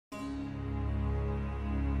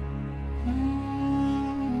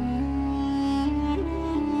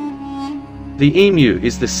The emu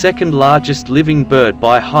is the second largest living bird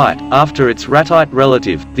by height, after its ratite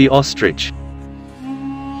relative, the ostrich.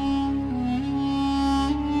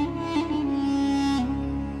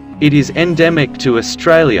 It is endemic to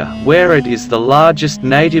Australia, where it is the largest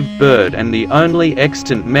native bird and the only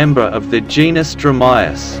extant member of the genus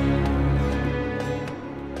Dromaeus.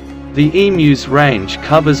 The emu's range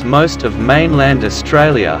covers most of mainland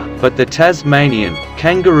Australia, but the Tasmanian,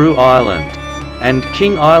 Kangaroo Island, and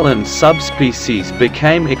King Island subspecies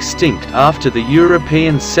became extinct after the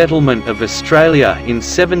European settlement of Australia in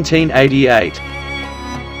 1788.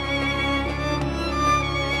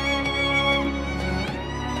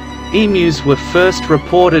 Emus were first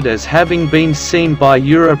reported as having been seen by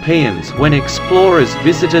Europeans when explorers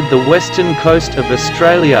visited the western coast of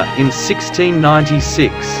Australia in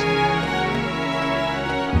 1696.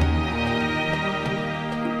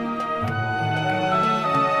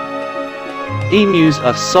 Emus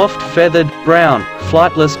are soft-feathered, brown,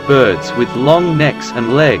 flightless birds with long necks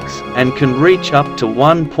and legs, and can reach up to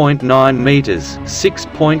 1.9 meters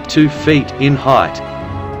 (6.2 feet) in height.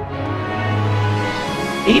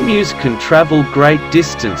 Emus can travel great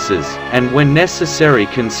distances, and when necessary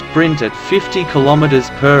can sprint at 50 km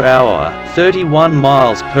per hour, 31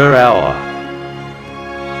 miles per hour.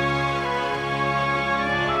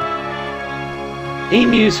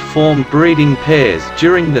 Emus form breeding pairs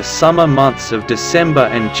during the summer months of December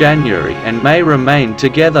and January and may remain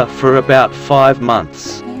together for about 5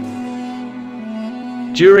 months.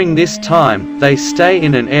 During this time, they stay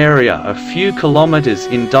in an area a few kilometers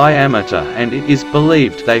in diameter, and it is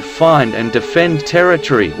believed they find and defend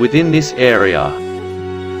territory within this area.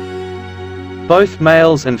 Both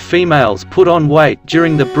males and females put on weight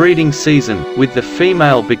during the breeding season, with the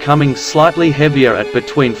female becoming slightly heavier at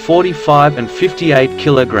between 45 and 58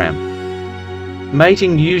 kg.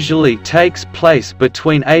 Mating usually takes place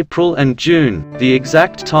between April and June. The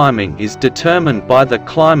exact timing is determined by the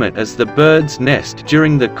climate, as the birds nest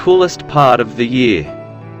during the coolest part of the year.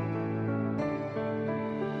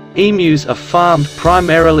 Emus are farmed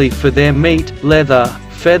primarily for their meat, leather,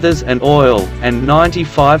 feathers and oil, and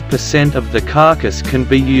 95% of the carcass can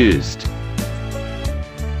be used.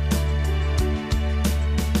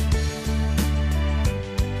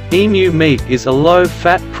 Emu meat is a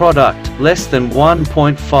low-fat product, less than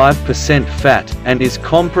 1.5% fat, and is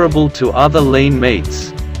comparable to other lean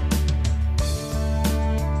meats.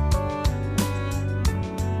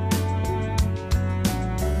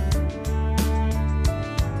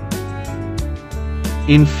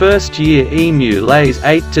 In first year emu lays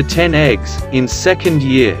 8 to 10 eggs, in second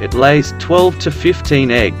year it lays 12 to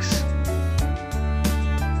 15 eggs.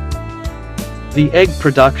 The egg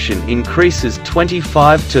production increases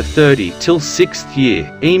 25 to 30 till 6th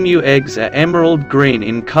year. Emu eggs are emerald green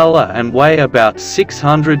in color and weigh about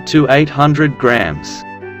 600 to 800 grams.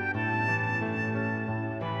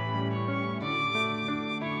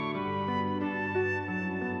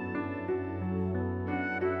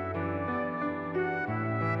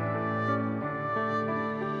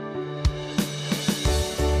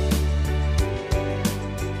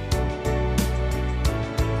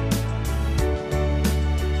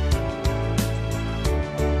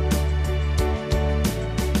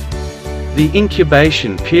 The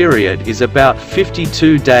incubation period is about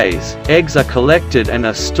 52 days. Eggs are collected and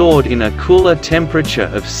are stored in a cooler temperature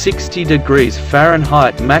of 60 degrees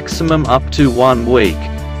Fahrenheit, maximum up to 1 week.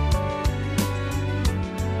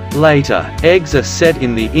 Later, eggs are set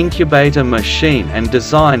in the incubator machine and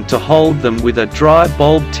designed to hold them with a dry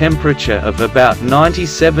bulb temperature of about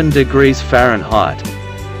 97 degrees Fahrenheit.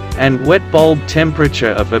 And wet bulb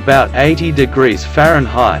temperature of about 80 degrees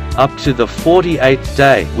Fahrenheit, up to the 48th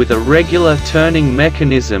day, with a regular turning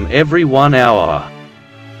mechanism every 1 hour.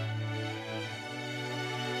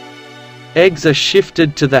 Eggs are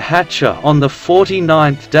shifted to the hatcher on the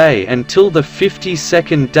 49th day until the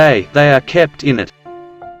 52nd day they are kept in it.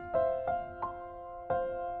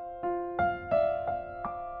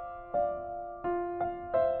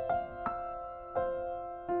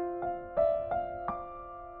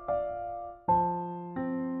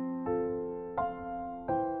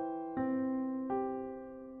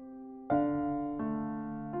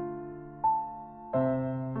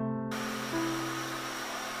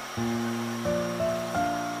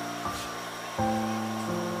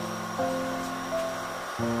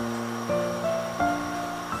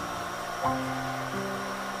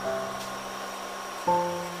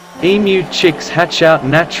 Emu chicks hatch out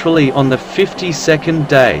naturally on the 52nd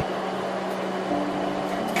day.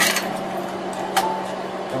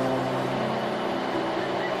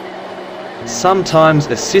 Sometimes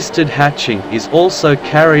assisted hatching is also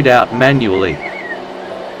carried out manually.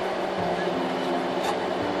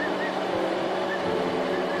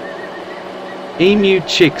 Emu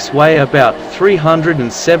chicks weigh about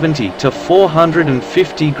 370 to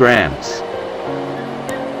 450 grams.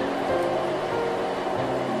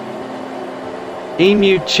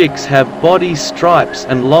 Emu chicks have body stripes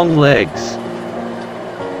and long legs.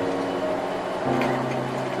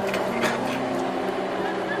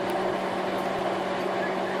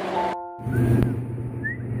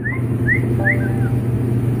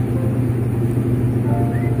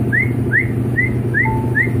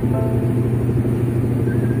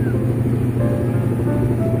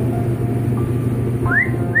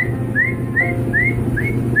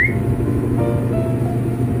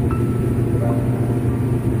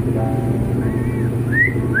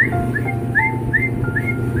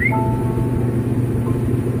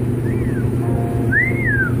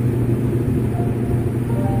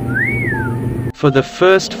 For the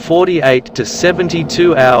first 48 to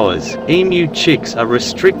 72 hours, emu chicks are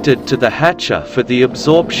restricted to the hatcher for the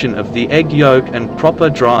absorption of the egg yolk and proper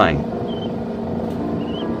drying.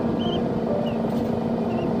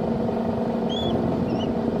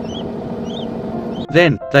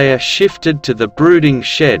 Then, they are shifted to the brooding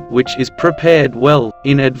shed, which is prepared well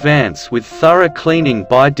in advance with thorough cleaning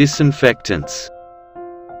by disinfectants.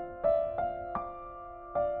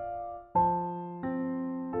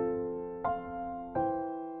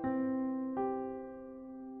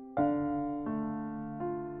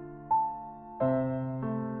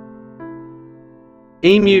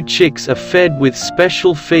 Emu chicks are fed with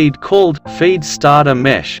special feed called feed starter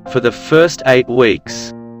mesh for the first 8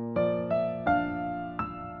 weeks.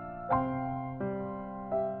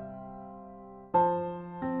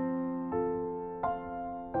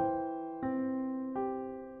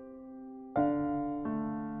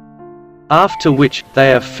 After which,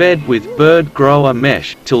 they are fed with bird grower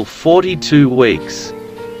mesh till 42 weeks.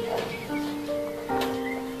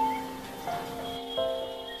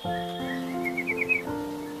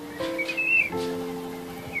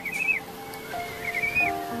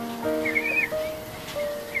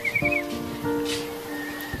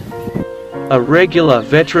 A regular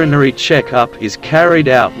veterinary checkup is carried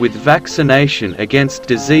out with vaccination against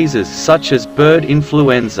diseases such as bird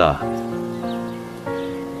influenza.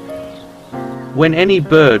 When any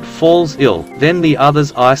bird falls ill, then the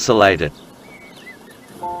others isolate it.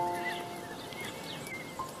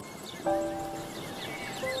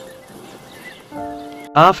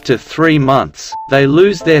 After 3 months, they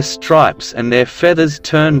lose their stripes and their feathers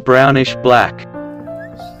turn brownish black.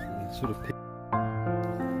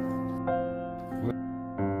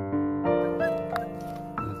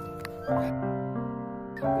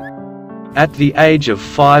 At the age of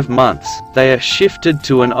 5 months, they are shifted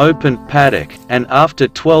to an open paddock, and after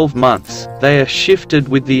 12 months, they are shifted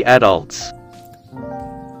with the adults.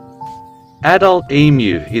 Adult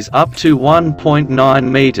emu is up to 1.9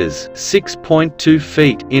 meters (6.2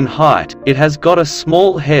 feet) in height. It has got a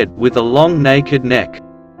small head with a long naked neck.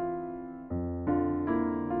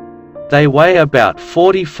 They weigh about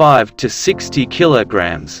 45 to 60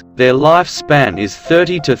 kilograms. Their lifespan is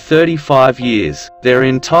 30 to 35 years. Their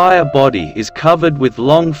entire body is covered with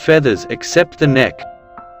long feathers except the neck.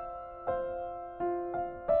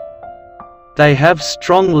 They have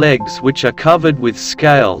strong legs which are covered with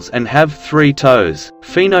scales and have 3 toes.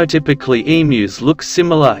 Phenotypically, emus look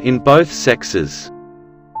similar in both sexes.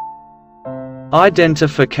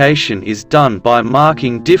 Identification is done by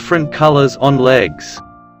marking different colors on legs.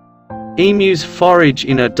 Emus forage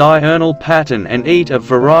in a diurnal pattern and eat a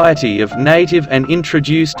variety of native and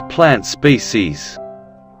introduced plant species.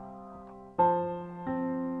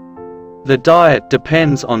 The diet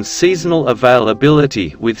depends on seasonal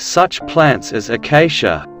availability, with such plants as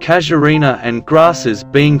acacia, casuarina and grasses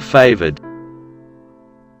being favored.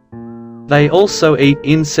 They also eat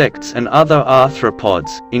insects and other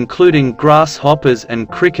arthropods, including grasshoppers and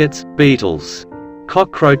crickets, beetles,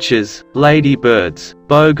 cockroaches, ladybirds,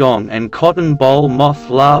 bogong and cotton boll moth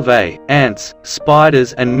larvae, ants,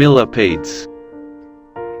 spiders and millipedes.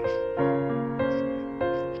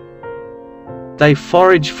 They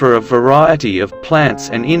forage for a variety of plants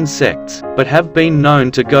and insects, but have been known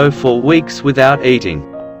to go for weeks without eating.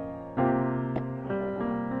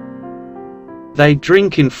 They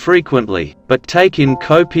drink infrequently, but take in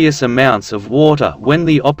copious amounts of water when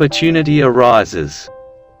the opportunity arises.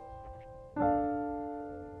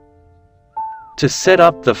 To set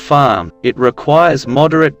up the farm, it requires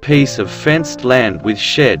moderate piece of fenced land with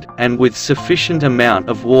shed, and with sufficient amount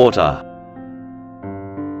of water.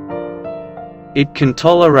 It can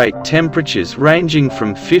tolerate temperatures ranging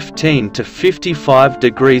from 15 to 55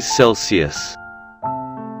 degrees Celsius.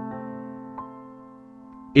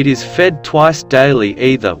 It is fed twice daily,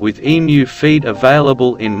 either with emu feed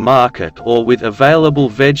available in market or with available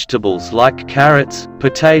vegetables like carrots,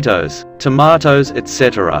 potatoes, tomatoes,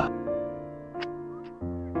 etc.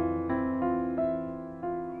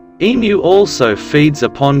 Emu also feeds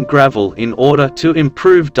upon gravel in order to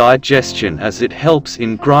improve digestion, as it helps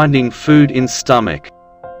in grinding food in stomach.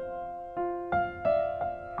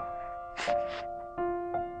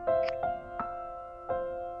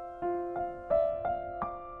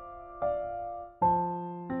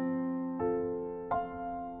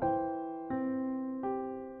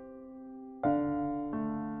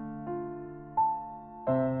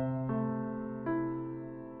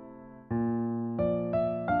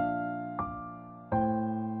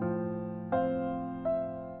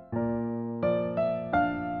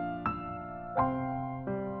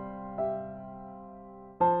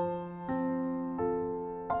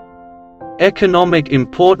 Economic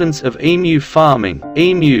importance of emu farming.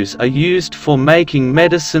 Emus are used for making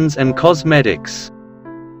medicines and cosmetics.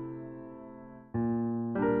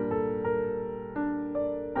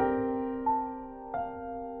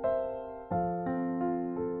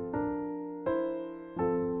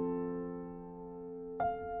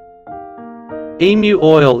 Emu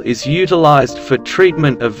oil is utilized for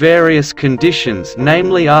treatment of various conditions,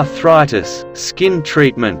 namely arthritis, skin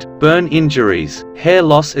treatment, burn injuries, hair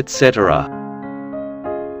loss, etc.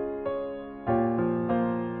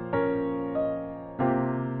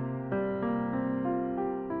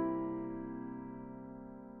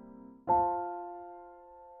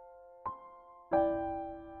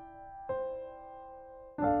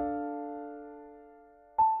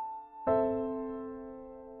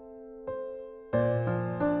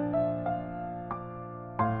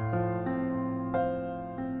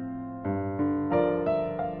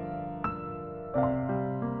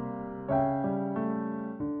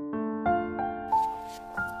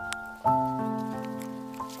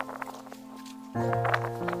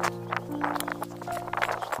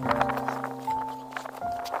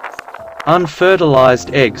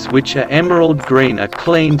 Unfertilized eggs, which are emerald green, are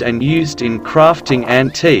cleaned and used in crafting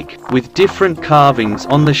antique, with different carvings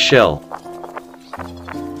on the shell.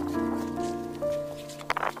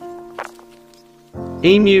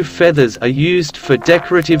 Emu feathers are used for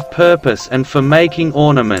decorative purpose and for making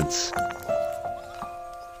ornaments.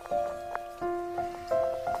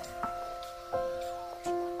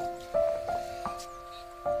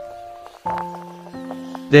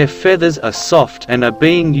 Their feathers are soft and are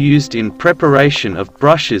being used in preparation of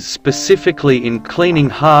brushes, specifically in cleaning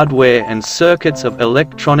hardware and circuits of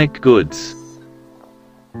electronic goods.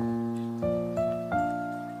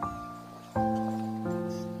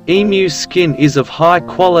 Emu skin is of high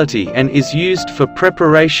quality and is used for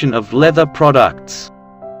preparation of leather products.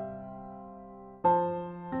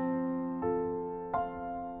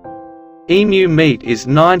 Emu meat is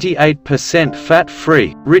 98%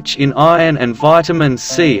 fat-free, rich in iron and vitamin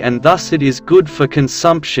C, and thus it is good for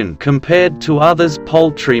consumption compared to others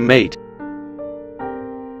poultry meat.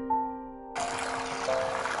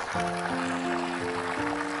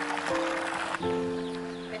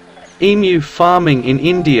 Emu farming in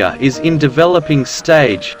India is in developing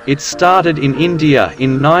stage. It started in India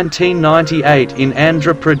in 1998 in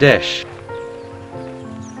Andhra Pradesh.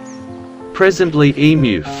 Presently,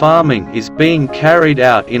 emu farming is being carried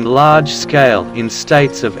out in large scale in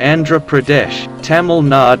states of Andhra Pradesh, Tamil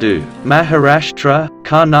Nadu, Maharashtra,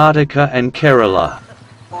 Karnataka and Kerala.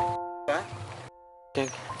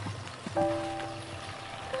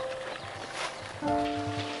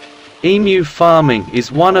 Emu farming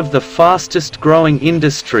is one of the fastest growing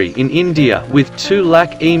industry in India, with 2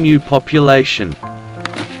 lakh emu population.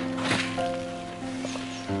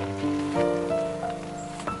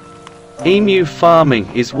 Emu farming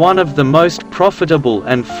is one of the most profitable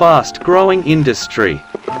and fast-growing industry.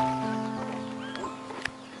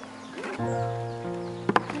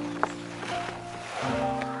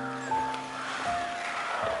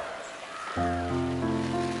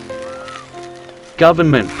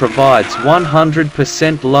 Government provides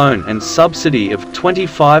 100% loan and subsidy of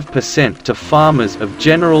 25% to farmers of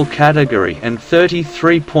general category and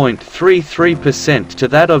 33.33% to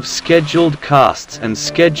that of scheduled castes and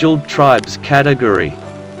scheduled tribes category.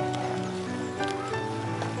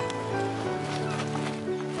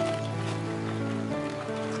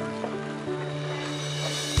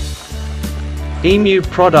 Emu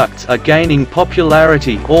products are gaining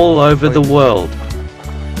popularity all over the world.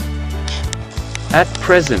 At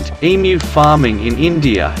present, emu farming in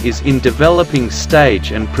India is in developing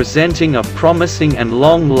stage and presenting a promising and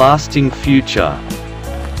long-lasting future.